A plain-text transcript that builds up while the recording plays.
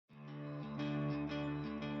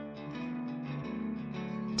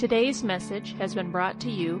Today's message has been brought to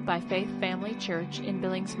you by Faith Family Church in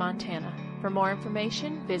Billings, Montana. For more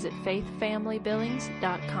information, visit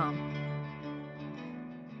faithfamilybillings.com.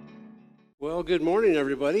 Well, good morning,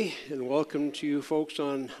 everybody, and welcome to you folks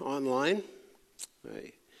online.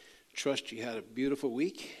 I trust you had a beautiful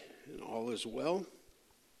week and all is well.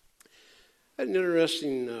 I had an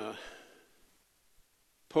interesting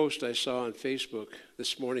post I saw on Facebook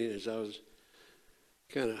this morning as I was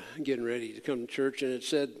kind of getting ready to come to church, and it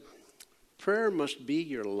said, prayer must be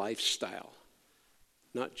your lifestyle,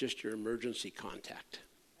 not just your emergency contact.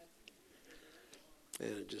 And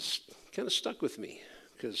it just kind of stuck with me,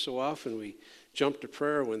 because so often we jump to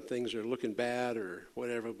prayer when things are looking bad or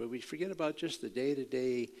whatever, but we forget about just the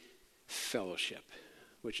day-to-day fellowship,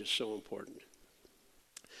 which is so important.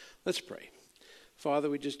 Let's pray. Father,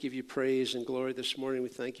 we just give you praise and glory this morning. We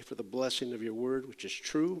thank you for the blessing of your word, which is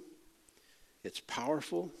true. It's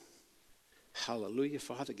powerful. Hallelujah,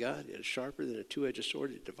 Father God. It is sharper than a two-edged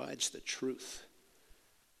sword. It divides the truth.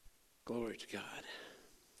 Glory to God.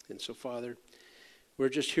 And so, Father, we're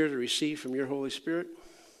just here to receive from your Holy Spirit.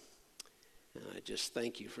 And I just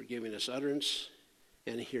thank you for giving us utterance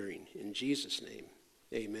and hearing. In Jesus' name,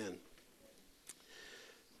 amen.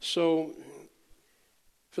 So,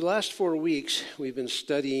 for the last 4 weeks, we've been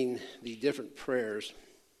studying the different prayers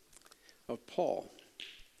of Paul.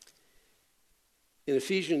 In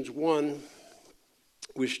Ephesians 1,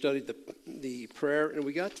 we studied the prayer, and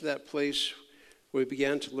we got to that place where we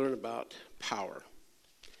began to learn about power.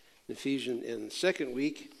 In the second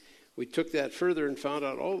week, we took that further and found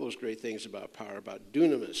out all those great things about power, about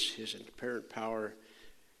dunamis, his inherent power,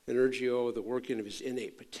 energio, the working of his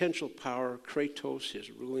innate potential power, kratos,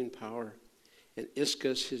 his ruling power, and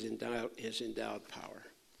ischus, his endowed power.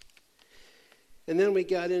 And then we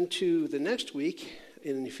got into the next week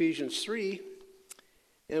in Ephesians 3,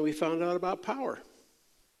 and we found out about power.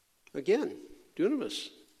 Again,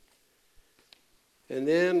 dunamis. And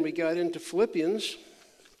then we got into Philippians,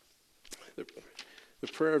 the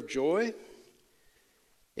prayer of joy.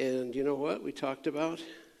 And you know what? We talked about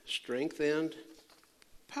strength and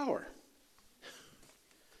power.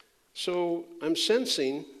 So I'm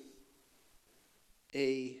sensing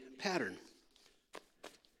a pattern.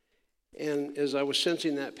 And as I was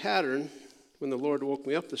sensing that pattern, when the Lord woke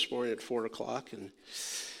me up this morning at 4 o'clock, and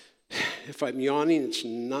if I'm yawning, it's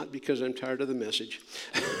not because I'm tired of the message.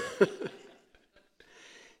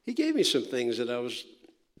 He gave me some things that I was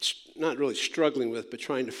not really struggling with, but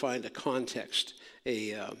trying to find a context,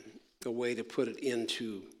 a way to put it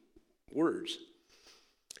into words.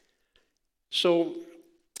 So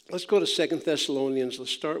let's go to 2 Thessalonians.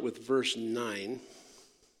 Let's start with verse 9.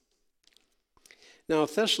 Now,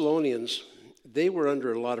 Thessalonians, they were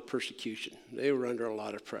under a lot of persecution. They were under a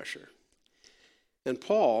lot of pressure. And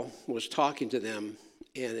Paul was talking to them,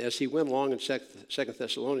 and as he went along in 2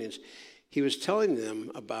 Thessalonians, he was telling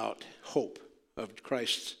them about hope of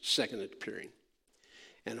Christ's second appearing,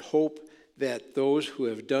 and hope that those who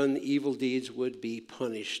have done evil deeds would be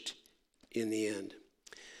punished in the end.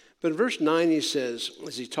 But in verse 9 he says,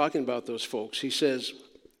 as he's talking about those folks, he says,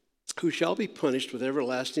 who shall be punished with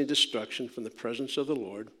everlasting destruction from the presence of the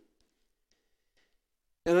Lord.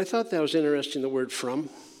 And I thought that was interesting, the word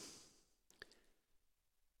from.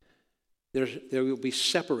 They will be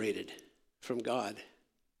separated from God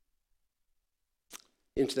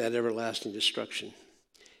into that everlasting destruction.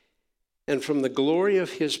 And from the glory of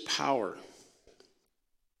his power,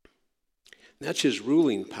 that's his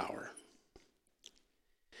ruling power,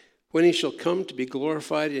 when he shall come to be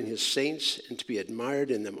glorified in his saints and to be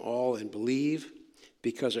admired in them all, and believe,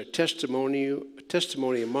 because our testimony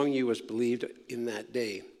among you was believed in that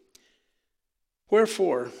day.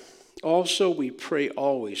 Wherefore, also we pray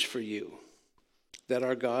always for you, that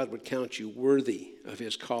our God would count you worthy of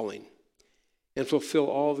his calling, and fulfill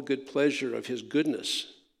all the good pleasure of his goodness,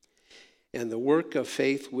 and the work of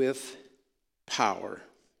faith with power,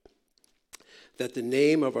 that the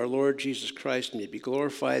name of our Lord Jesus Christ may be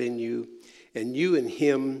glorified in you, and you in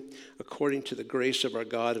him, according to the grace of our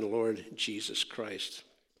God and Lord Jesus Christ.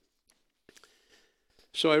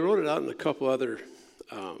 So I wrote it out in a couple other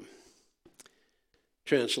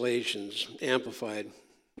translations, Amplified.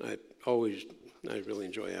 I really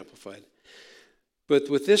enjoy Amplified. But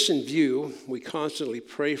with this in view, we constantly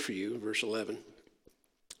pray for you, verse 11,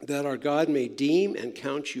 that our God may deem and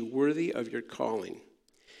count you worthy of your calling,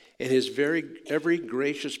 and his every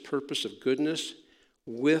gracious purpose of goodness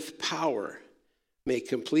with power may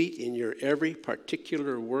complete in your every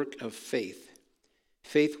particular work of faith.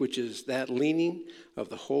 Faith, which is that leaning of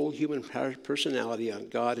the whole human personality on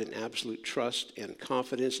God in absolute trust and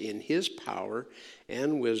confidence in his power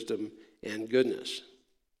and wisdom and goodness.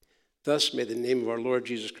 Thus may the name of our Lord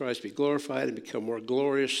Jesus Christ be glorified and become more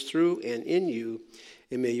glorious through and in you,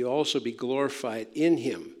 and may you also be glorified in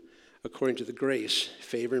him, according to the grace,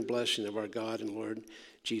 favor, and blessing of our God and Lord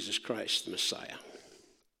Jesus Christ, the Messiah.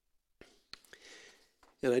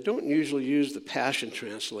 And I don't usually use the Passion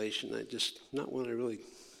Translation. Not one I really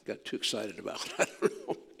got too excited about. I don't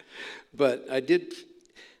know. But I did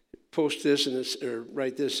post this or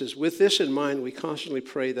write this. It says, with this in mind, we constantly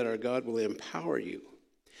pray that our God will empower you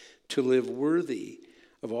to live worthy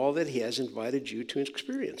of all that he has invited you to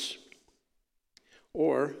experience,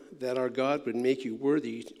 or that our God would make you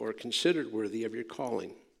worthy or considered worthy of your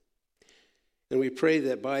calling. And we pray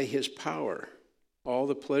that by his power, all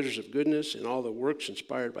the pleasures of goodness and all the works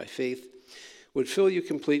inspired by faith would fill you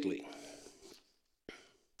completely.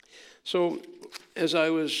 So as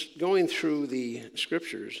I was going through the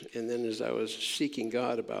scriptures, and then as I was seeking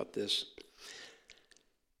God about this,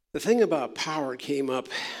 the thing about power came up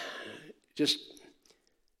just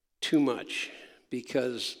too much,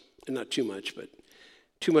 because, not too much, but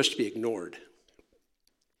too much to be ignored.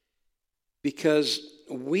 Because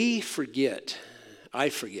I forget,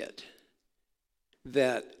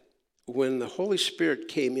 that when the Holy Spirit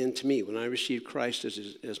came into me, when I received Christ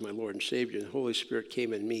as my Lord and Savior, and the Holy Spirit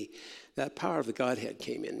came in me, that power of the Godhead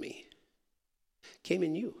came in me, came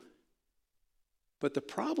in you. But the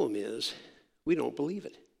problem is, we don't believe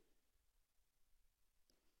it.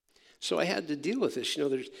 So I had to deal with this.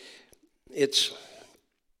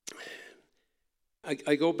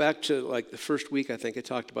 I go back to like the first week, I think I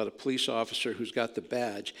talked about a police officer who's got the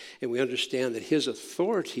badge, and we understand that his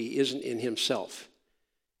authority isn't in himself.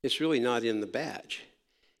 It's really not in the badge.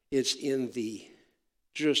 It's in the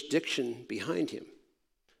jurisdiction behind him.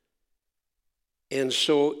 And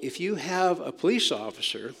so if you have a police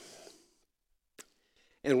officer,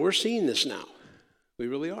 and we're seeing this now, we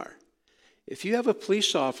really are. If you have a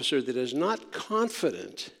police officer that is not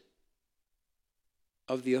confident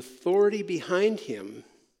of the authority behind him,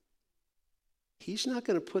 he's not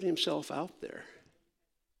going to put himself out there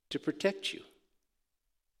to protect you,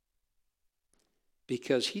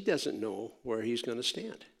 because he doesn't know where he's going to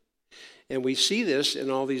stand. And we see this in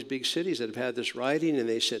all these big cities that have had this rioting, and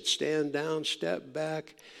they said, stand down, step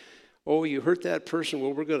back. Oh, you hurt that person,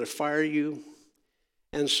 well, we're going to fire you.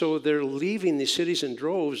 And so they're leaving these cities in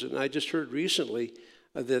droves, and I just heard recently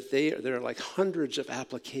that there are like hundreds of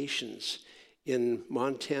applications in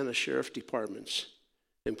Montana sheriff departments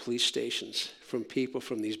and police stations from people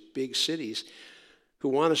from these big cities who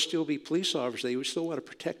want to still be police officers. They still want to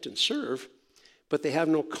protect and serve, but they have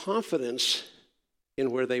no confidence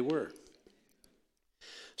in where they were.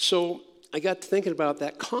 So I got to thinking about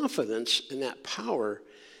that confidence and that power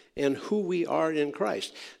and who we are in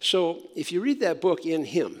Christ. So if you read that book, In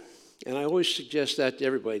Him, and I always suggest that to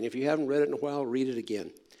everybody, and if you haven't read it in a while, read it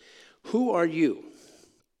again. Who are you?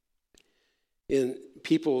 And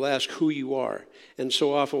people will ask who you are. And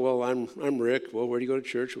so often, well, I'm Rick. Well, where do you go to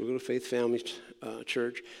church? We'll go to Faith Family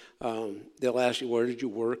Church. They'll ask you, where did you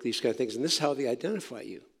work? These kind of things. And this is how they identify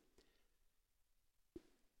you.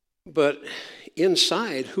 But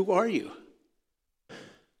inside, who are you?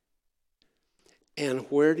 And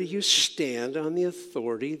where do you stand on the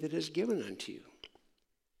authority that is given unto you?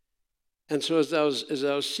 And so as I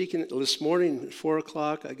was seeking this morning at 4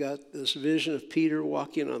 o'clock, I got this vision of Peter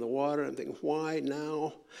walking on the water. I'm thinking, why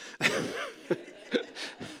now?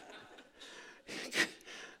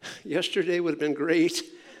 Yesterday would have been great.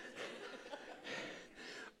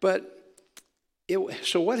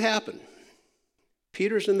 So what happened?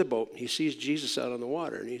 Peter's in the boat. He sees Jesus out on the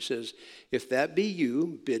water, and he says, if that be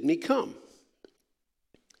you, bid me come.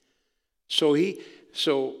 So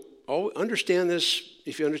understand this,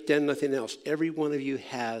 if you understand nothing else. Every one of you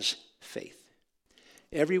has faith.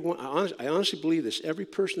 Everyone, I honestly believe this. Every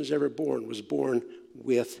person who's ever born was born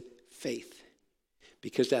with faith.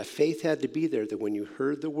 Because that faith had to be there, that when you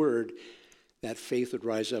heard the word, that faith would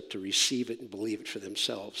rise up to receive it and believe it for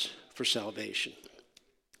themselves, for salvation.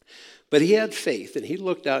 But he had faith, and he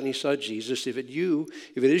looked out and he saw Jesus. If it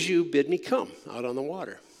is you, bid me come out on the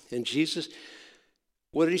water. And Jesus,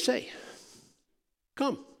 what did he say?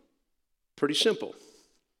 Come. Pretty simple.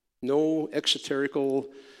 No exoterical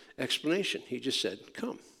explanation. He just said,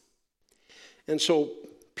 come. And so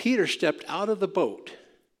Peter stepped out of the boat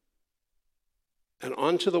and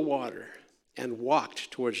onto the water and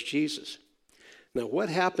walked towards Jesus. Now, what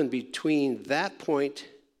happened between that point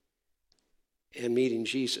and meeting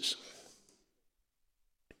Jesus?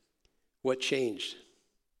 What changed?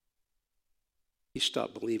 He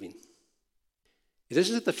stopped believing. It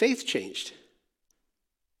isn't that the faith changed.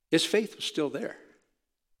 His faith was still there.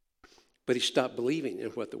 But he stopped believing in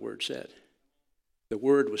what the word said. The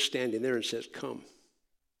Word was standing there and says, come.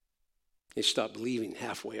 He stopped believing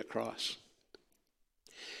halfway across.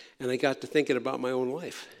 And I got to thinking about my own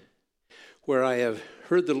life, where I have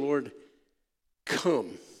heard the Lord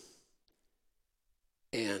come,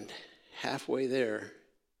 and halfway there,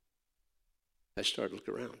 I started to look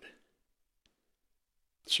around.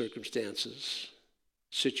 Circumstances,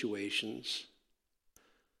 situations.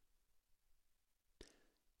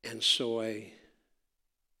 And so I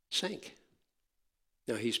sank.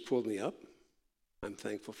 Now, he's pulled me up. I'm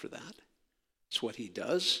thankful for that. It's what he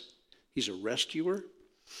does. He's a rescuer.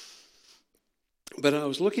 But I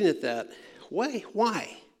was looking at that. Why?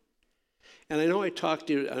 And I know I talked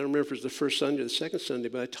to you, I don't remember if it was the first Sunday or the second Sunday,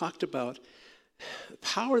 but I talked about the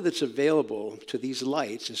power that's available to these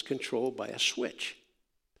lights is controlled by a switch.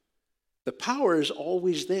 The power is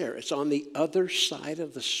always there. It's on the other side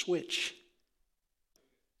of the switch.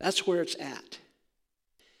 That's where it's at.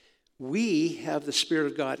 We have the Spirit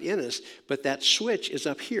of God in us, but that switch is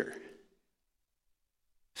up here.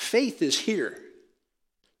 Faith is here.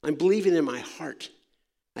 I'm believing in my heart.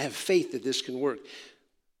 I have faith that this can work.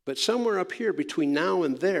 But somewhere up here between now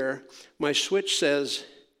and there, my switch says,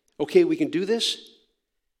 okay, we can do this.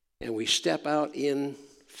 And we step out in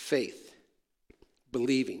faith,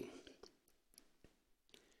 believing.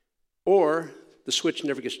 Or the switch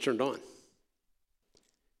never gets turned on.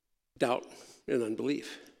 Doubt and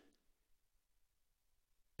unbelief.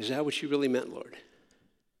 Is that what you really meant, Lord?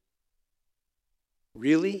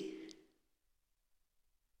 Really?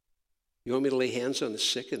 You want me to lay hands on the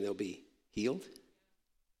sick and they'll be healed?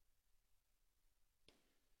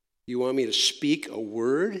 You want me to speak a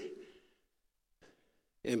word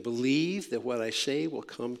and believe that what I say will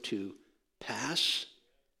come to pass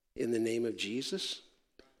in the name of Jesus?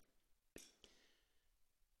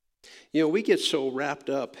 You know, we get so wrapped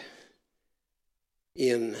up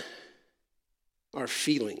in our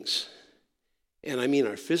feelings. And I mean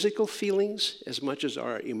our physical feelings as much as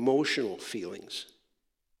our emotional feelings.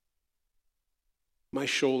 My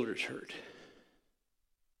shoulders hurt.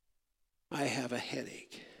 I have a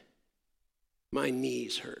headache. My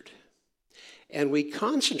knees hurt. And we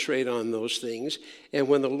concentrate on those things. And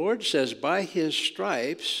when the Lord says, by his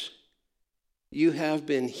stripes, you have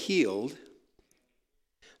been healed,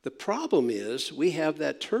 the problem is we have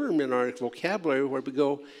that term in our vocabulary where we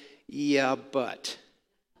go, yeah, but.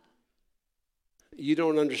 You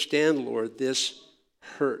don't understand, Lord, this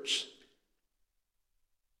hurts.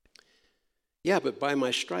 Yeah, but by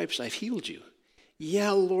my stripes I've healed you.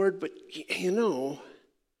 Yeah, Lord, but you know,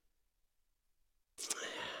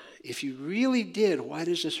 if you really did, why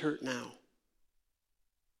does this hurt now?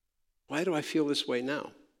 Why do I feel this way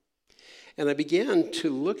now? And I began to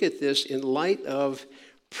look at this in light of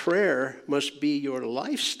prayer must be your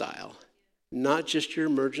lifestyle, not just your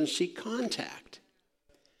emergency contact.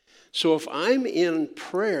 So if I'm in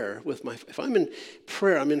prayer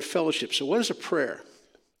I'm in fellowship. So what is a prayer?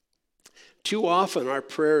 Too often our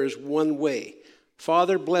prayer is one way.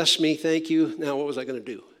 Father, bless me, thank you. Now what was I going to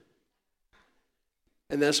do?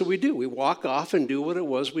 And that's what we do. We walk off and do what it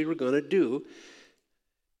was we were going to do.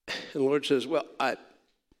 And the Lord says, well, I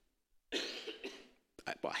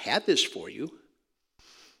had this for you.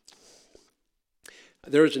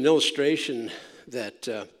 There was an illustration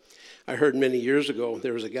that I heard many years ago.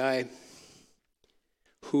 There was a guy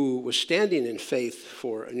who was standing in faith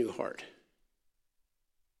for a new heart.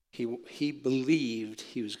 He believed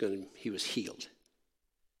he was healed,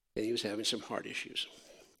 and he was having some heart issues.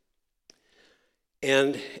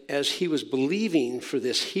 And as he was believing for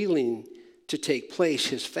this healing to take place,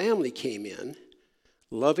 his family came in,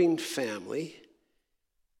 loving family.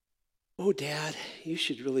 Oh, Dad, you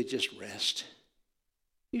should really just rest.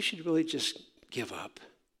 You should really just give up.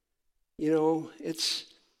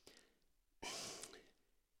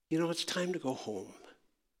 It's time to go home.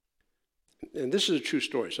 And this is a true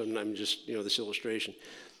story, so I'm just, this illustration.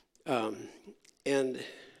 And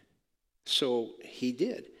so he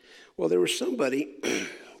did. Well, there was somebody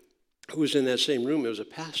who was in that same room. It was a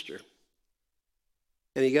pastor.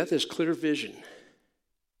 And he got this clear vision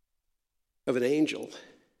of an angel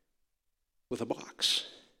with a box.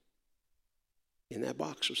 In that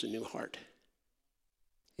box was a new heart.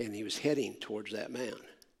 And he was heading towards that man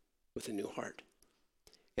with a new heart.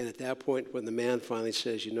 And at that point, when the man finally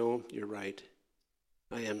says, you're right,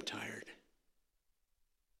 I am tired.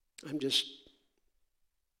 I'm just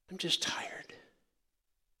tired.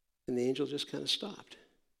 And the angel just kind of stopped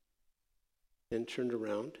and turned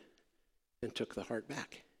around and took the heart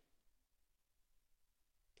back.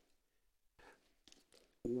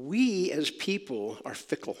 We as people are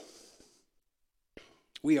fickle.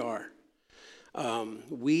 We are.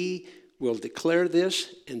 We We'll declare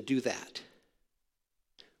this and do that.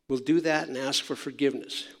 We'll do that and ask for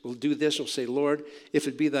forgiveness. We'll do this and we'll say, Lord, if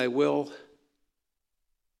it be thy will,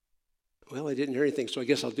 well, I didn't hear anything, so I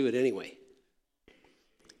guess I'll do it anyway.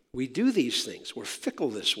 We do these things. We're fickle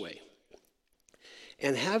this way.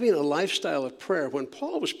 And having a lifestyle of prayer, when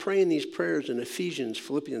Paul was praying these prayers in Ephesians,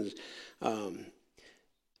 Philippians,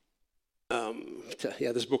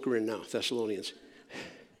 this book we're in now, Thessalonians,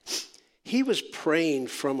 he was praying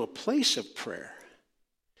from a place of prayer.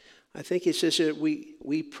 I think it says that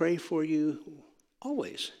we pray for you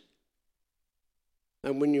always.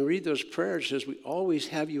 And when you read those prayers, it says we always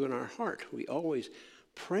have you in our heart. We always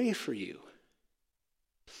pray for you.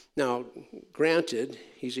 Now, granted,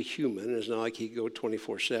 he's a human. It's not like he could go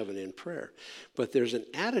 24/7 in prayer. But there's an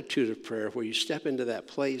attitude of prayer where you step into that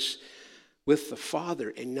place with the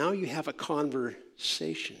Father, and now you have a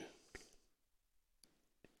conversation.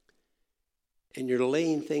 And you're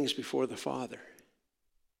laying things before the Father.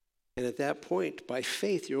 And at that point, by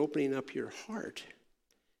faith, you're opening up your heart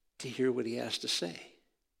to hear what he has to say.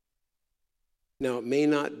 Now, it may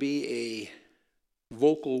not be a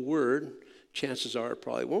vocal word. Chances are it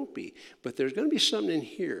probably won't be. But there's going to be something in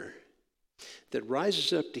here that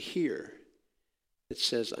rises up to here that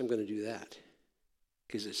says, I'm going to do that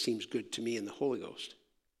because it seems good to me in the Holy Ghost.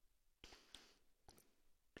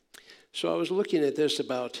 So I was looking at this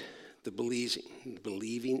about the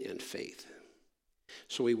believing and faith.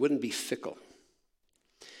 So we wouldn't be fickle.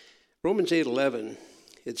 Romans 8:11,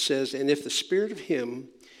 it says, and if the spirit of him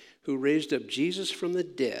who raised up Jesus from the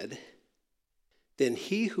dead, then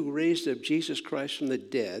he who raised up Jesus Christ from the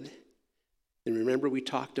dead, and remember we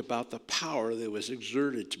talked about the power that was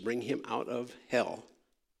exerted to bring him out of hell,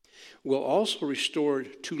 will also restore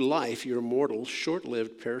to life your mortal,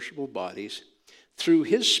 short-lived, perishable bodies through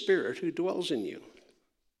his Spirit who dwells in you.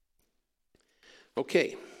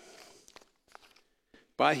 Okay.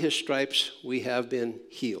 By his stripes we have been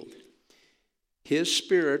healed. His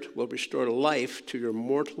Spirit will restore life to your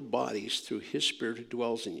mortal bodies through his Spirit who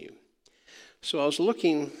dwells in you. So I was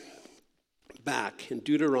looking back in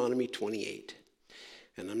Deuteronomy 28.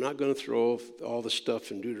 And I'm not going to throw all the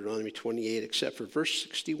stuff in Deuteronomy 28 except for verse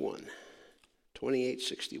 61.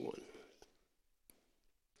 28:61.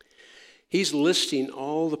 He's listing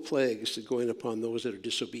all the plagues that are going upon those that are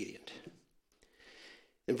disobedient.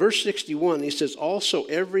 In verse 61, he says, also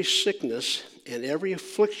every sickness and every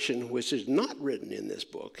affliction which is not written in this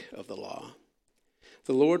book of the law,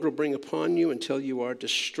 the Lord will bring upon you until you are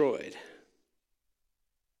destroyed.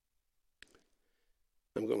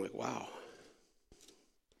 I'm going like, wow.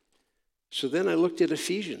 So then I looked at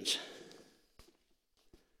Ephesians.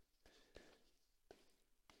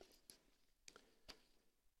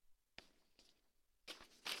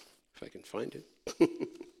 If I can find it.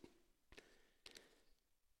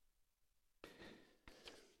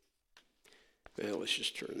 Well, let's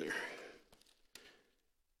just turn there.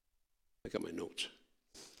 I got my notes.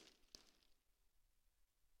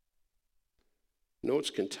 Notes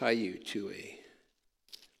can tie you to a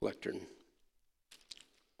lectern.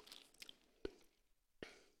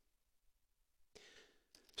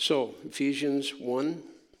 So, Ephesians 1,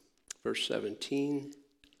 verse 17.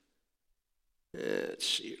 Let's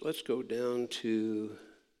see. Let's go down to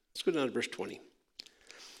verse 20.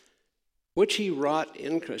 Which he wrought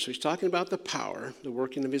in Christ. So he's talking about the power, the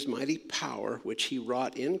working of his mighty power, which he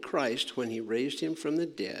wrought in Christ when he raised him from the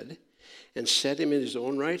dead and set him in his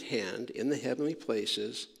own right hand in the heavenly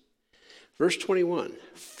places. Verse 21,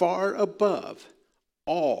 far above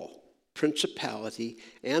all principality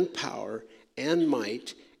and power and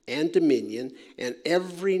might and dominion and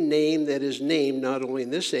every name that is named, not only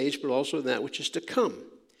in this age, but also in that which is to come.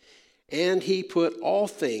 And he put all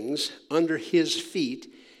things under his feet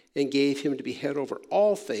and gave him to be head over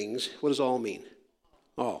all things. What does all mean?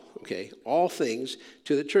 All, okay. All things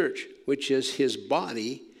to the church, which is his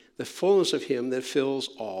body, the fullness of him that fills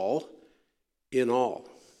all in all.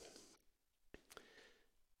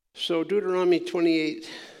 So Deuteronomy 28,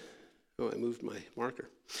 I moved my marker.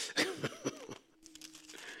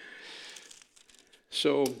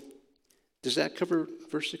 So does that cover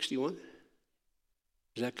verse 61?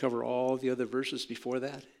 Does that cover all the other verses before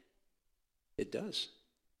that? It does.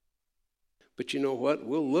 But you know what?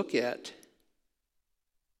 We'll look at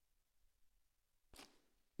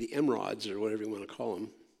the emerods, or whatever you want to call them,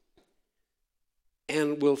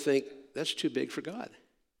 and we'll think, that's too big for God.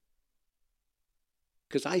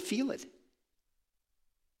 Because I feel it.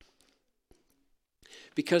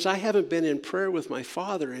 Because I haven't been in prayer with my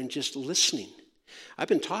Father and just listening. I've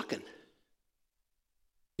been talking.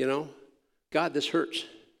 You know, God, this hurts.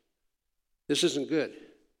 This isn't good.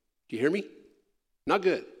 Do you hear me? Not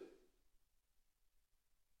good.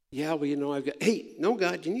 Yeah, well, hey, no,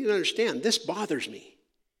 God, you need to understand, this bothers me.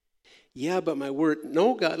 Yeah, but my word,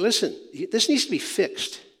 no, God, listen, this needs to be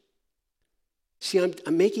fixed. See, I'm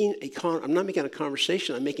not making a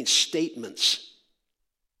conversation, I'm making statements.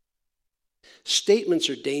 Statements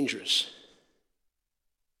are dangerous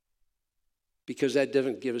because that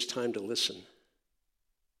doesn't give us time to listen.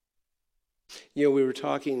 We were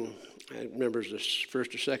talking, I remember it was the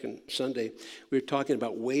first or second Sunday, we were talking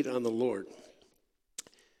about wait on the Lord.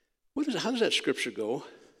 How does that scripture go?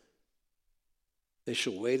 They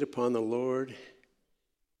shall wait upon the Lord,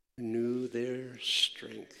 renew their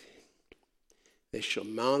strength. They shall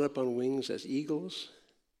mount up on wings as eagles.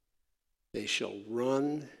 They shall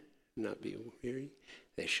run, not be weary.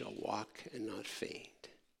 They shall walk and not faint.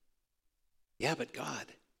 Yeah, but God.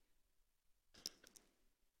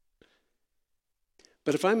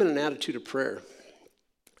 But if I'm in an attitude of prayer,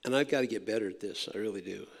 and I've got to get better at this, I really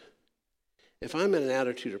do. If I'm in an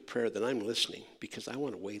attitude of prayer, then I'm listening because I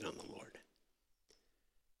want to wait on the Lord.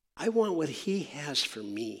 I want what he has for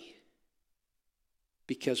me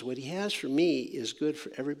because what he has for me is good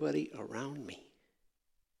for everybody around me.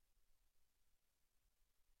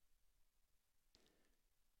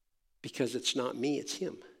 Because it's not me, it's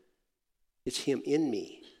him. It's him in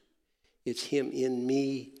me. It's him in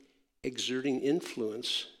me exerting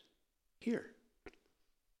influence here.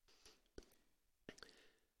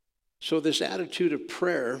 So this attitude of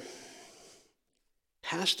prayer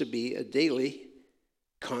has to be a daily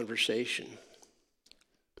conversation.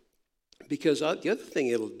 Because the other thing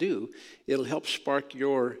it'll do, it'll help spark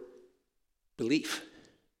your belief.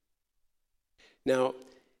 Now,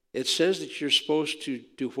 it says that you're supposed to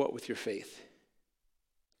do what with your faith?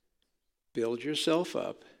 Build yourself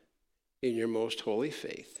up in your most holy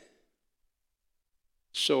faith.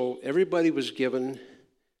 So everybody was given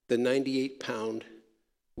the 98-pound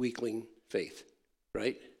weakling faith,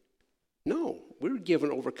 right? No, we were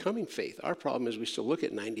given overcoming faith. Our problem is we still look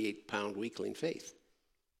at 98-pound weakling faith.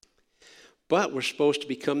 But we're supposed to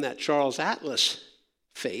become that Charles Atlas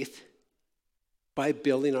faith by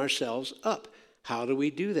building ourselves up. How do we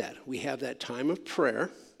do that? We have that time of prayer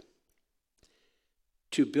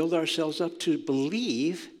to build ourselves up to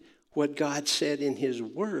believe what God said in his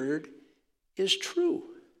word is true.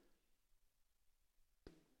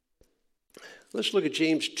 Let's look at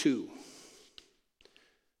James 2.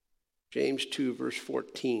 James 2, verse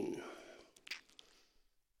 14.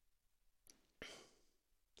 It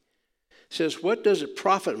says, what does it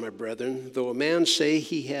profit, my brethren, though a man say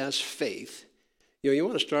he has faith? You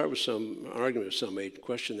want to start with some argument with somebody to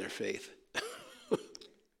question their faith.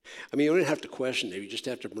 I mean, you don't have to question it. You just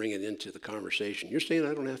have to bring it into the conversation. You're saying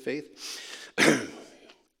I don't have faith?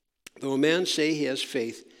 Though a man say he has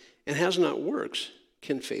faith and has not works,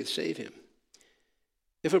 can faith save him?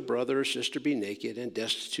 If a brother or sister be naked and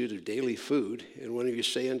destitute of daily food, and one of you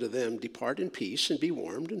say unto them, depart in peace and be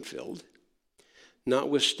warmed and filled,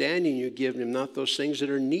 notwithstanding you give him not those things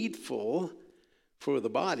that are needful for the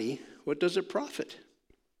body, what does it profit?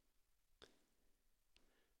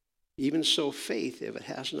 Even so, faith, if it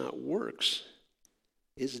has not works,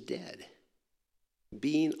 is dead,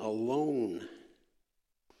 being alone.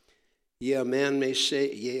 Yea, a man may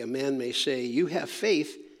say, you have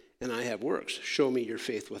faith, and I have works. Show me your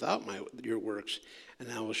faith without your works,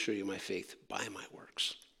 and I will show you my faith by my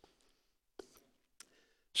works.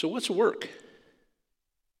 So what's work?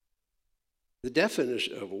 The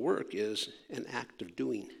definition of a work is an act of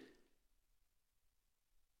doing.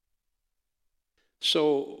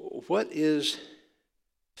 So what is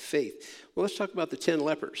faith? Well, let's talk about the 10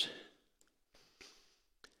 lepers.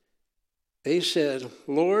 They said,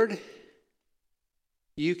 Lord,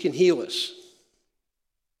 you can heal us.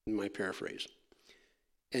 In my paraphrase.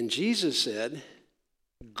 And Jesus said,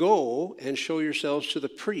 go and show yourselves to the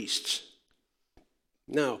priests.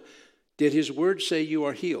 Now, did his word say you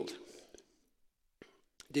are healed?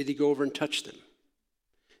 Did he go over and touch them?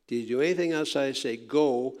 Did he do anything outside say,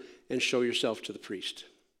 go and show yourself to the priest?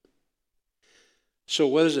 So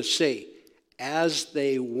what does it say? As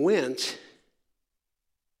they went,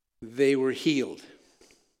 they were healed.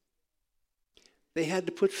 They had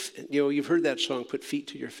to put, you've heard that song, put feet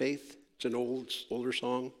to your faith. It's an older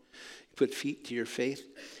song. You put feet to your faith.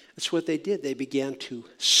 That's what they did. They began to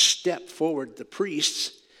step forward, the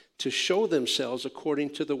priests, to show themselves according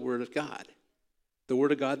to the Word of God. The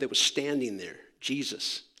Word of God that was standing there,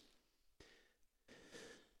 Jesus.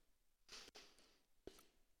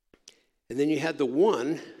 And then you had the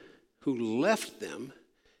one who left them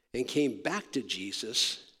and came back to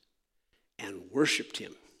Jesus and worshiped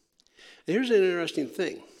him. Here's an interesting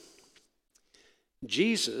thing.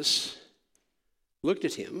 Jesus looked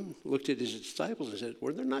at him, looked at his disciples and said,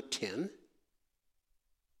 were there not 10?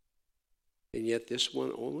 And yet this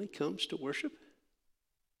one only comes to worship?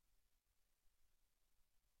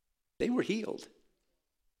 They were healed.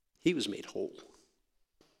 He was made whole.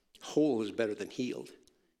 Whole is better than healed.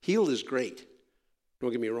 Healed is great.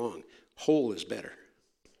 Don't get me wrong. Whole is better.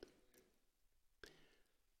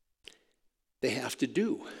 They have to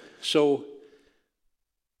do. So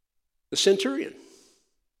the centurion,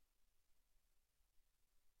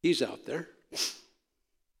 he's out there.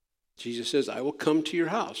 Jesus says, I will come to your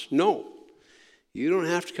house. No, you don't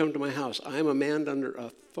have to come to my house. I'm a man under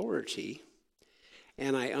authority,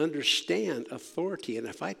 and I understand authority. And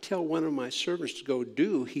if I tell one of my servants to go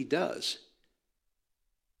do, he does.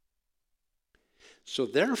 So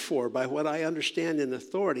therefore, by what I understand in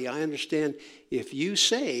authority, I understand if you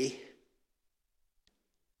say,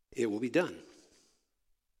 it will be done.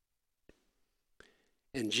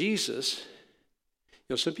 And Jesus,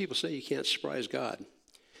 some people say you can't surprise God,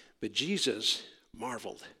 but Jesus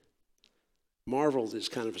marveled. Marveled is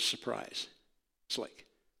kind of a surprise. It's like,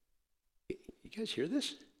 you guys hear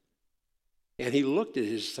this? And he looked at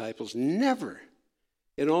his disciples. Never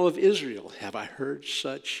in all of Israel have I heard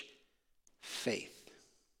such faith.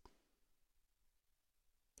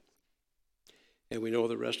 And we know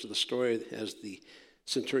the rest of the story. As the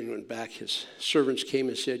centurion went back, his servants came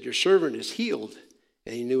and said, your servant is healed.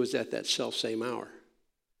 And he knew it was at that self-same hour.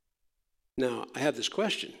 Now, I have this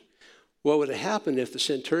question. What would have happened if the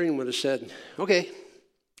centurion would have said, okay,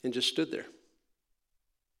 and just stood there?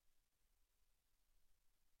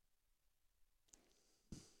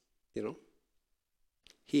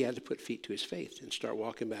 He had to put feet to his faith and start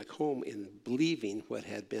walking back home in believing what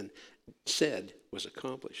had been said was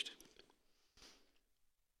accomplished.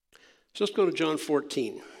 So let's go to John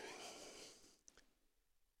 14.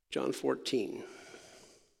 John 14.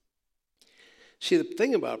 See, the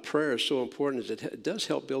thing about prayer is so important is it does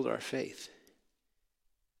help build our faith.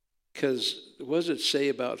 Because what does it say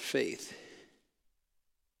about faith?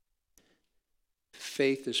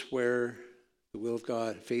 Faith is where the will of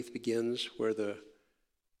God, faith begins where the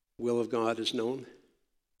will of God is known.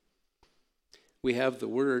 We have the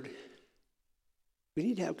Word. We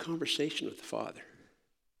need to have conversation with the Father.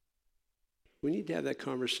 We need to have that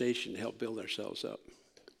conversation to help build ourselves up.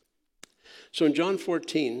 So in John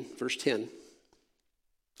 14, verse 10,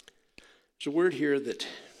 there's a word here that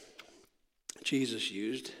Jesus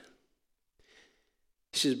used.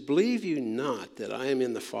 He says, believe you not that I am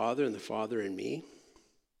in the Father and the Father in me?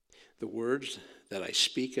 The words that I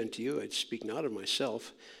speak unto you, I speak not of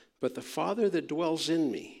myself, but the Father that dwells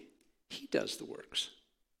in me, he does the works.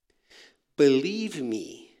 Believe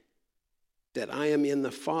me that I am in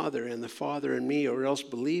the Father and the Father in me, or else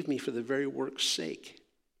believe me for the very work's sake.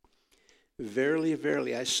 Verily,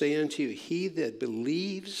 verily, I say unto you, he that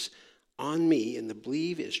believes on me, and the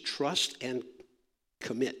believe is trust and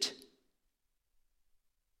commit.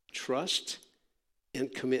 Trust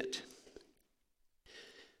and commit.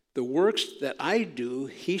 The works that I do,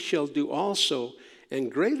 he shall do also,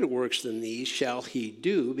 and greater works than these shall he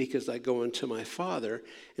do, because I go unto my Father,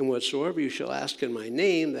 and whatsoever you shall ask in my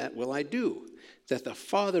name, that will I do, that the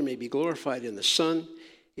Father may be glorified in the Son.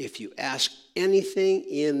 If you ask anything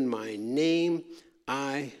in my name,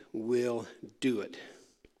 I will do it.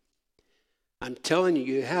 I'm telling you,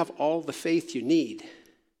 you have all the faith you need.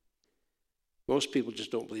 Most people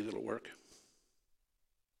just don't believe it'll work.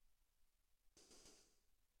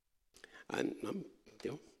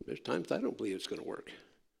 There's times I don't believe it's going to work.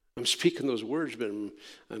 I'm speaking those words, but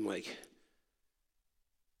I'm like,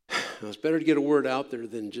 it's better to get a word out there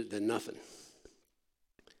than nothing.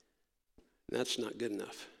 And that's not good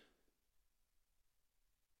enough.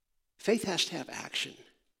 Faith has to have action.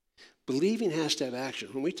 Believing has to have action.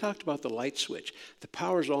 When we talked about the light switch, the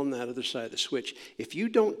power's on that other side of the switch. If you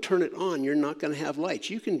don't turn it on, you're not going to have lights.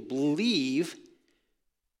 You can believe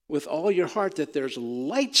with all your heart that there's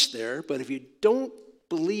lights there, but if you don't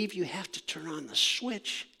believe you have to turn on the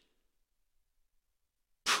switch,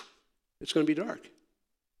 it's going to be dark.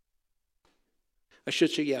 I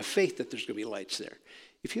should say you have faith that there's going to be lights there.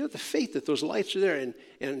 If you have the faith that those lights are there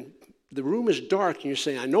and the room is dark and you're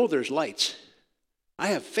saying, I know there's lights. I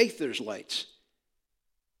have faith there's lights.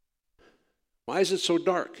 Why is it so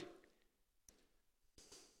dark?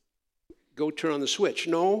 Go turn on the switch.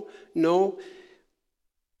 No.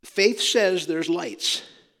 Faith says there's lights.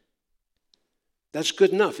 That's good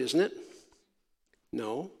enough, isn't it?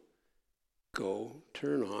 No. Go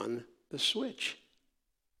turn on the switch.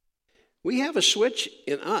 We have a switch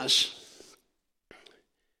in us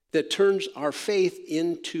that turns our faith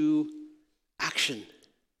into action.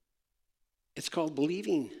 It's called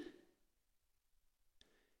believing.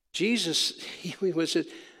 Jesus, he said,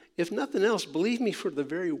 if nothing else, believe me for the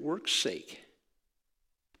very work's sake.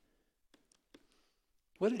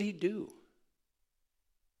 What did he do?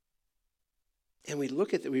 And we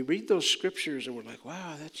look at that, we read those scriptures, and we're like,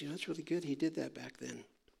 wow, that's really good. He did that back then.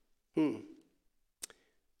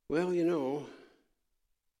 Well,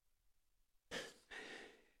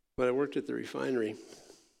 when I worked at the refinery,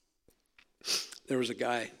 there was a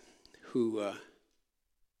guy who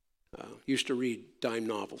used to read dime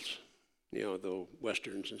novels, the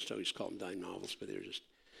westerns and stuff. We used to call them dime novels, but they were just,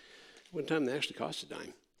 one time they actually cost a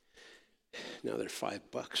dime. Now they're $5.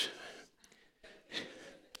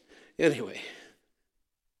 Anyway,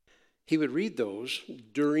 he would read those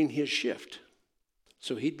during his shift.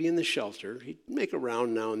 So he'd be in the shelter. He'd make a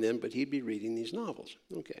round now and then, but he'd be reading these novels.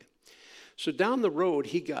 Okay. So down the road,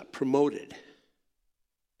 he got promoted.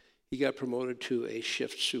 He got promoted to a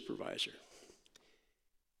shift supervisor.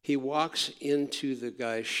 He walks into the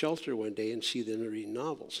guy's shelter one day and sees them reading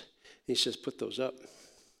novels. And he says, put those up.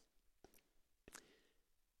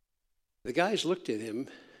 The guys looked at him.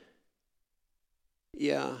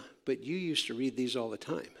 Yeah, but you used to read these all the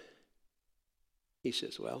time. He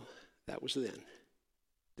says, well, that was then.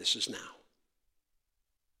 This is now.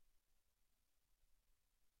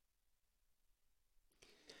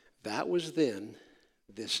 That was then.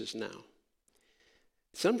 This is now.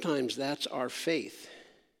 Sometimes that's our faith.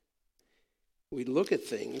 We look at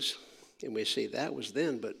things and we say, that was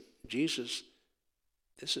then, but Jesus,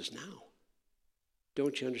 this is now.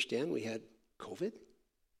 Don't you understand we had COVID?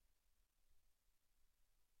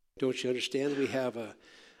 Don't you understand we have a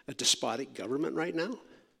despotic government right now?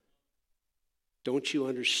 Don't you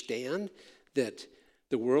understand that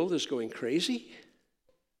the world is going crazy?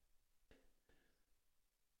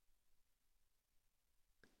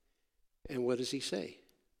 And what does he say?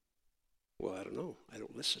 Well, I don't know. I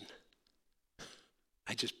don't listen.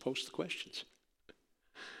 I just post the questions.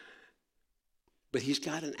 But he's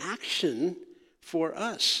got an action for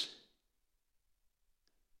us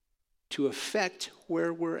to affect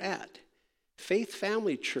where we're at. Faith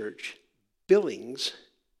Family Church, Billings,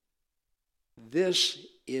 this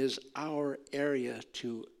is our area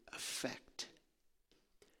to affect.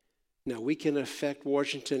 Now, we can affect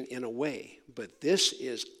Washington in a way, but this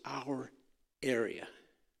is our area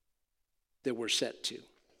that we're set to.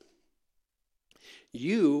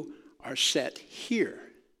 You are set here.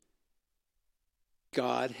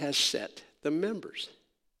 God has set the members.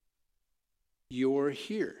 You're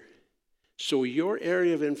here. So your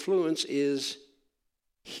area of influence is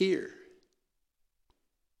here.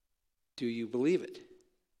 Do you believe it?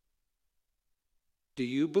 Do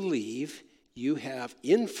you believe you have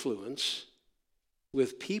influence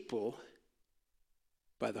with people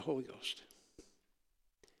by the Holy Ghost?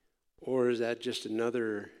 Or is that just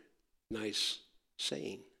another nice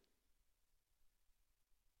saying?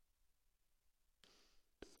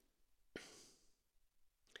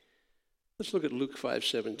 Let's look at Luke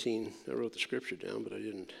 5:17. I wrote the scripture down, but I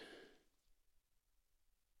didn't.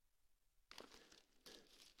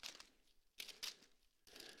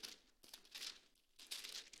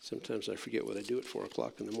 Sometimes I forget what I do at 4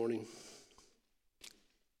 o'clock in the morning.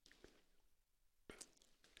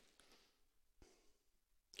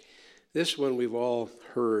 This one we've all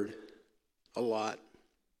heard a lot.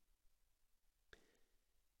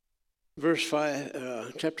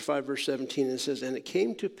 Chapter 5, verse 17, it says, "And it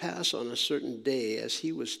came to pass on a certain day as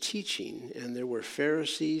he was teaching, and there were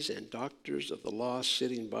Pharisees and doctors of the law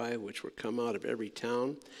sitting by, which were come out of every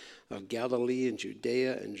town of Galilee and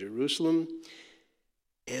Judea and Jerusalem.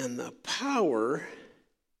 And the power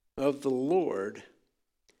of the Lord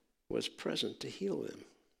was present to heal them."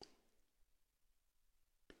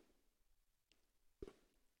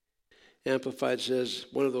 Amplified says,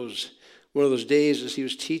 one of those days as he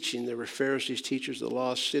was teaching, there were Pharisees, teachers of the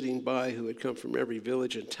law, sitting by who had come from every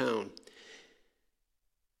village and town.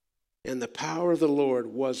 And the power of the Lord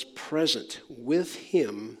was present with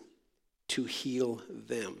him to heal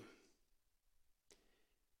them.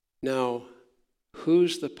 Now,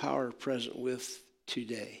 who's the power present with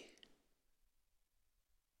today?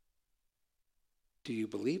 Do you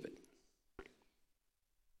believe it?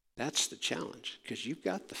 That's the challenge, because you've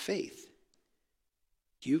got the faith.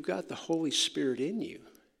 You've got the Holy Spirit in you.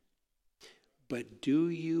 But do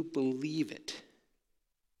you believe it?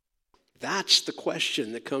 That's the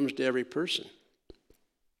question that comes to every person.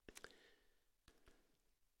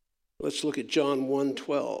 Let's look at John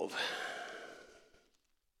 1:12.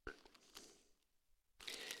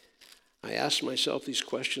 I ask myself these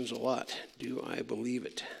questions a lot. Do I believe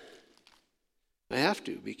it? I have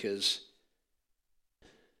to, because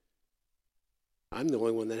I'm the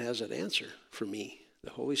only one that has that answer for me.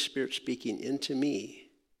 The Holy Spirit speaking into me.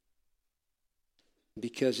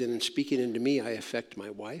 Because in speaking into me, I affect my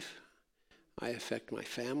wife, I affect my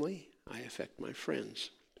family, I affect my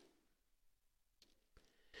friends.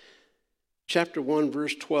 Chapter 1,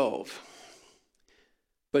 verse 12.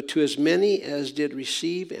 But to as many as did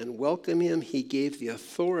receive and welcome him, he gave the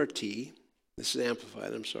authority, this is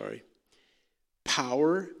amplified, I'm sorry,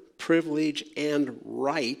 power, privilege, and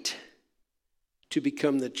right to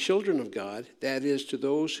become the children of God, that is, to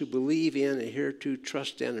those who believe in, adhere to,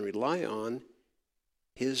 trust in, and rely on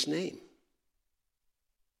his name.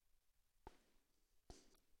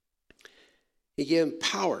 He gave him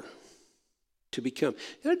power to become.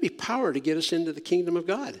 There would be power to get us into the kingdom of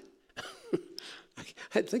God. I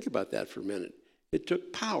had to think about that for a minute. It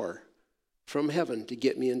took power from heaven to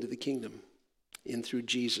get me into the kingdom, in through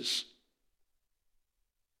Jesus.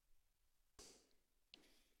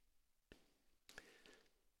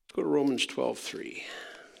 Let's go to Romans 12:3.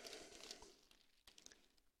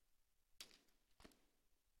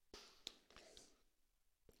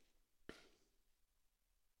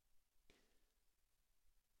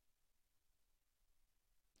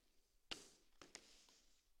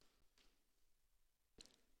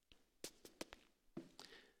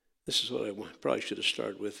 This is what I probably should have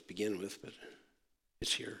started with, begin with, but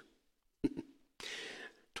it's here.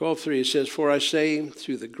 12:3, it says, For I say,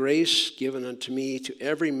 through the grace given unto me, to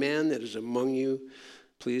every man that is among you,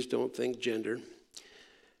 please don't think gender,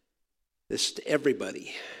 this is to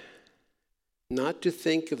everybody, not to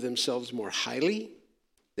think of themselves more highly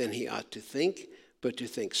than he ought to think, but to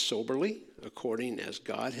think soberly, according as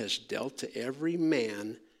God has dealt to every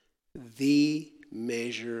man the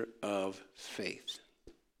measure of faith.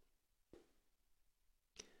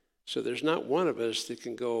 So there's not one of us that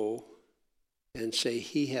can go and say,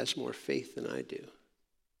 he has more faith than I do.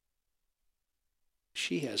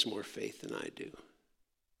 She has more faith than I do.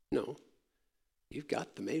 No, you've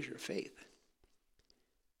got the measure of faith.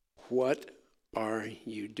 What are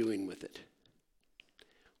you doing with it?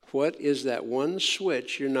 What is that one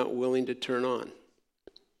switch you're not willing to turn on?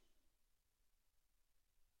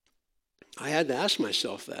 I had to ask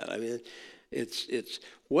myself that. I mean, it's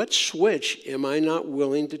what switch am I not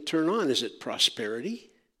willing to turn on? Is it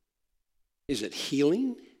prosperity? Is it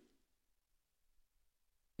healing?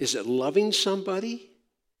 Is it loving somebody?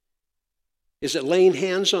 Is it laying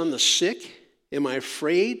hands on the sick? Am I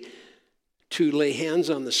afraid to lay hands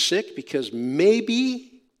on the sick because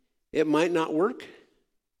maybe it might not work?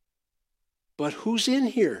 But who's in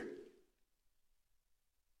here?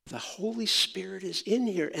 The Holy Spirit is in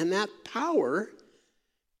here, and that power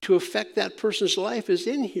to affect that person's life is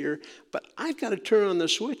in here, but I've got to turn on the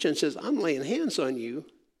switch and says, I'm laying hands on you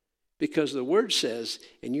because the word says,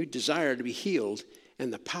 and you desire to be healed,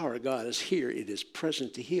 and the power of God is here. It is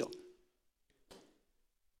present to heal.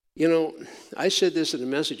 You know, I said this in a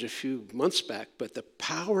message a few months back, but the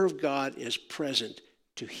power of God is present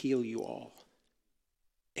to heal you all.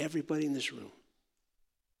 Everybody in this room.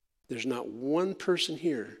 There's not one person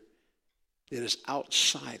here that is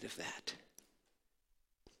outside of that.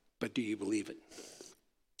 But do you believe it?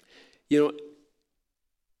 You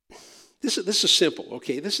know, this is simple,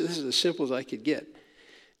 okay? This is as simple as I could get.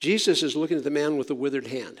 Jesus is looking at the man with the withered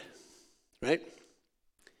hand, right?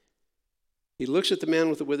 He looks at the man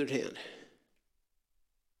with the withered hand.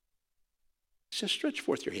 He says, stretch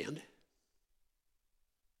forth your hand.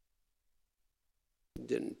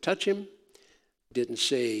 Didn't touch him. Didn't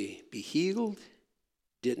say, be healed.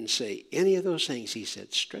 Didn't say any of those things. He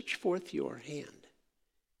said, stretch forth your hand.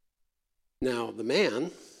 Now, the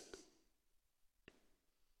man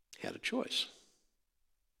had a choice.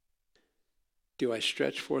 Do I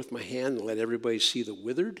stretch forth my hand and let everybody see the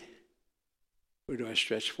withered? Or do I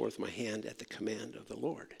stretch forth my hand at the command of the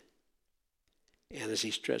Lord? And as he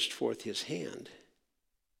stretched forth his hand,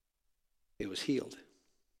 it was healed.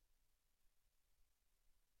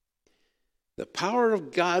 The power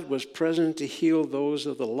of God was present to heal those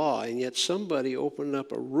of the law, and yet somebody opened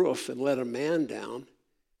up a roof and let a man down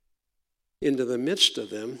into the midst of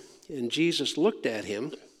them, and Jesus looked at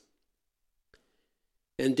him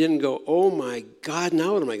and didn't go, oh my God,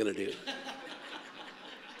 now what am I going to do?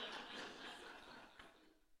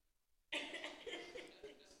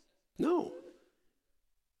 No.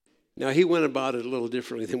 Now, he went about it a little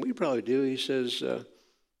differently than we probably do. He says,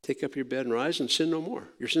 take up your bed and rise and sin no more.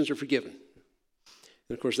 Your sins are forgiven.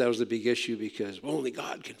 And, of course, that was the big issue because only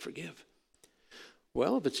God can forgive.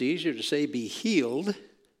 Well, if it's easier to say be healed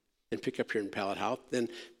and pick up your pallet house, then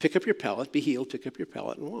pick up your pallet, be healed, pick up your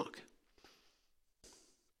pallet, and walk.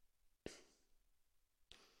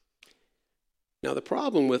 Now, the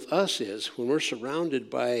problem with us is when we're surrounded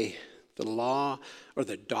by the law or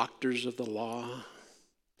the doctors of the law,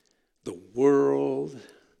 the world,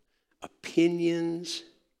 opinions.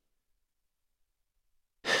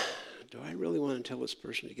 Do I really want to tell this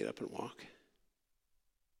person to get up and walk?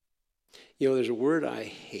 You know, there's a word I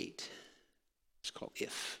hate. It's called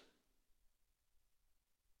if.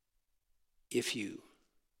 If you.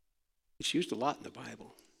 It's used a lot in the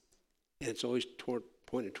Bible, and it's always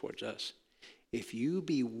pointed towards us. If you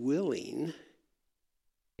be willing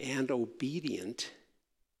and obedient,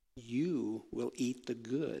 you will eat the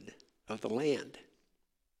good of the land.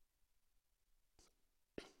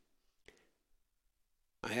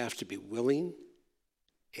 I have to be willing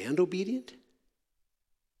and obedient?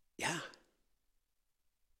 Yeah.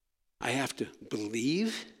 I have to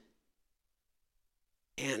believe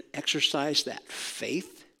and exercise that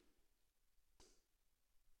faith?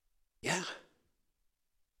 Yeah.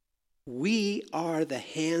 We are the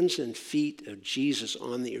hands and feet of Jesus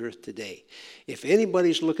on the earth today. If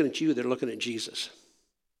anybody's looking at you, they're looking at Jesus.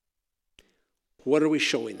 What are we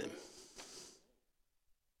showing them?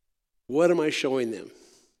 What am I showing them?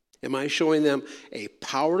 Am I showing them a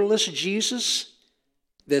powerless Jesus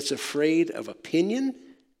that's afraid of opinion?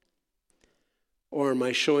 Or am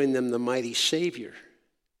I showing them the mighty Savior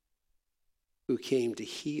who came to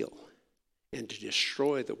heal and to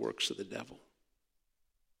destroy the works of the devil?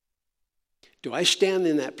 Do I stand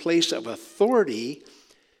in that place of authority,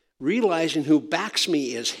 realizing who backs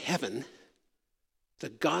me is heaven, the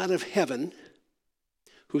God of heaven,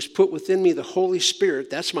 who's put within me the Holy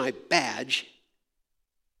Spirit, that's my badge,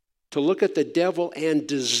 to look at the devil and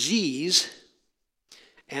disease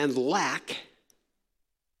and lack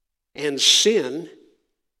and sin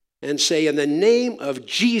and say, in the name of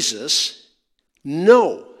Jesus,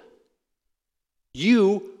 no,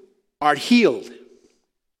 you are healed.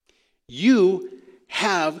 You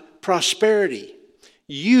have prosperity.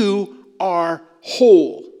 You are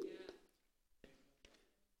whole.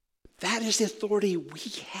 That is the authority we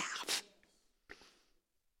have.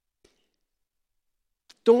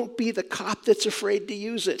 Don't be the cop that's afraid to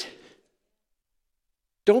use it.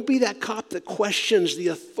 Don't be that cop that questions the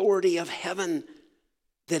authority of heaven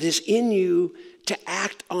that is in you to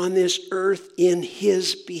act on this earth in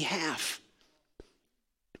his behalf.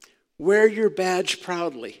 Wear your badge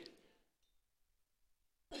proudly.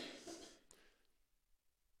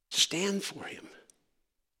 Stand for him.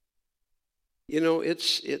 You know,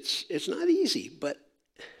 it's not easy, but,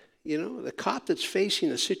 you know, the cop that's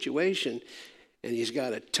facing a situation and he's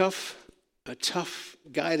got a tough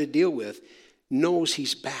guy to deal with knows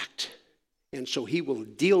he's backed. And so he will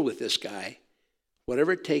deal with this guy,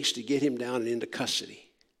 whatever it takes to get him down and into custody.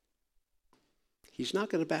 He's not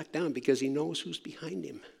going to back down because he knows who's behind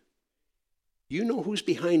him. You know who's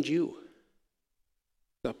behind you.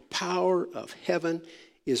 The power of heaven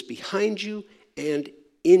is behind you and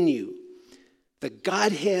in you. The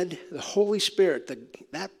Godhead, the Holy Spirit,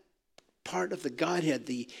 that part of the Godhead,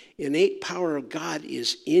 the innate power of God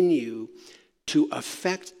is in you to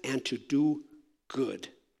affect and to do good.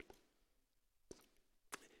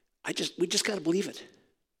 We just got to believe it.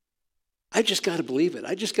 I just got to believe it.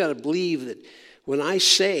 I just got to believe that when I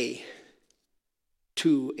say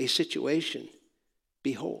to a situation,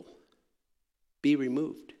 be whole, be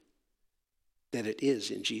removed, that it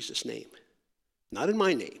is in Jesus' name. Not in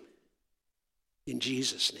my name, in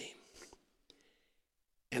Jesus' name.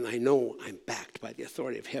 And I know I'm backed by the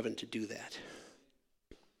authority of heaven to do that.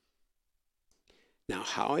 Now,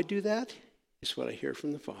 how I do that is what I hear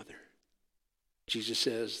from the Father. Jesus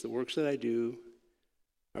says, the works that I do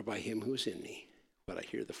are by him who is in me. What I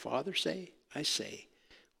hear the Father say, I say.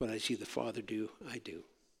 What I see the Father do, I do.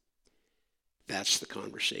 That's the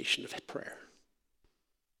conversation of prayer.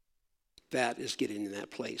 That is getting in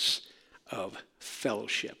that place of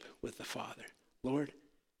fellowship with the Father. Lord,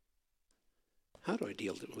 how do I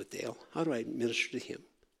deal with Dale? How do I minister to him?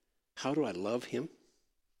 How do I love him?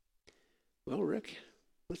 Well, Rick,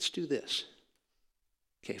 let's do this.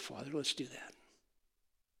 Okay, Father, let's do that.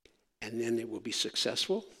 And then it will be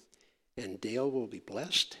successful, and Dale will be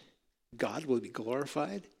blessed, God will be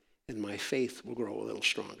glorified, and my faith will grow a little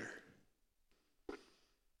stronger.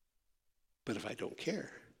 But if I don't care,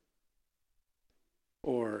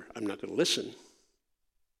 or I'm not going to listen,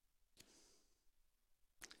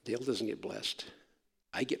 Dale doesn't get blessed,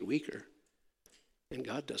 I get weaker, and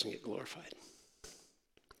God doesn't get glorified.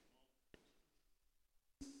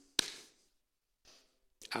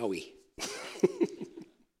 Owie.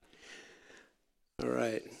 All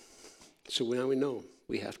right. So now we know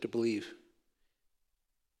we have to believe.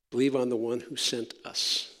 Believe on the one who sent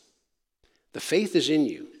us. The faith is in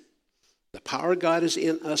you. The power of God is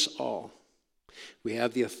in us all. We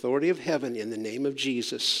have the authority of heaven in the name of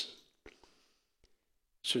Jesus.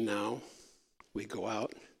 So now we go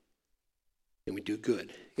out and we do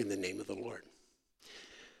good in the name of the Lord.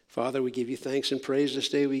 Father, we give you thanks and praise this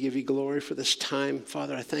day. We give you glory for this time.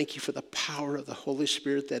 Father, I thank you for the power of the Holy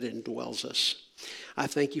Spirit that indwells us. I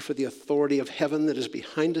thank you for the authority of heaven that is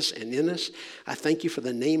behind us and in us. I thank you for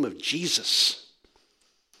the name of Jesus.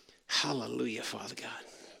 Hallelujah, Father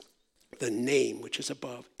God. The name which is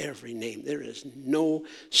above every name. There is no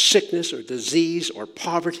sickness or disease or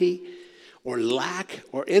poverty or lack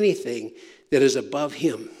or anything that is above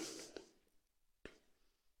him.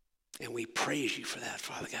 And we praise you for that,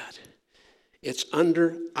 Father God. It's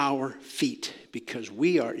under our feet because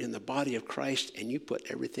we are in the body of Christ and you put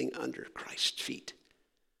everything under Christ's feet.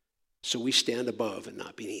 So we stand above and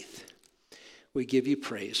not beneath. We give you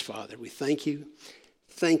praise, Father. We thank you.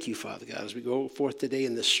 Thank you, Father God. As we go forth today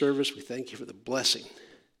in this service, we thank you for the blessing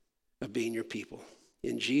of being your people.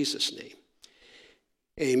 In Jesus' name,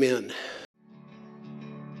 amen.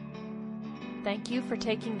 Thank you for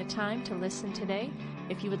taking the time to listen today.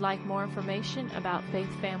 If you would like more information about Faith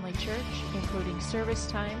Family Church, including service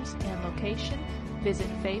times and location, visit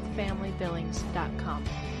faithfamilybillings.com.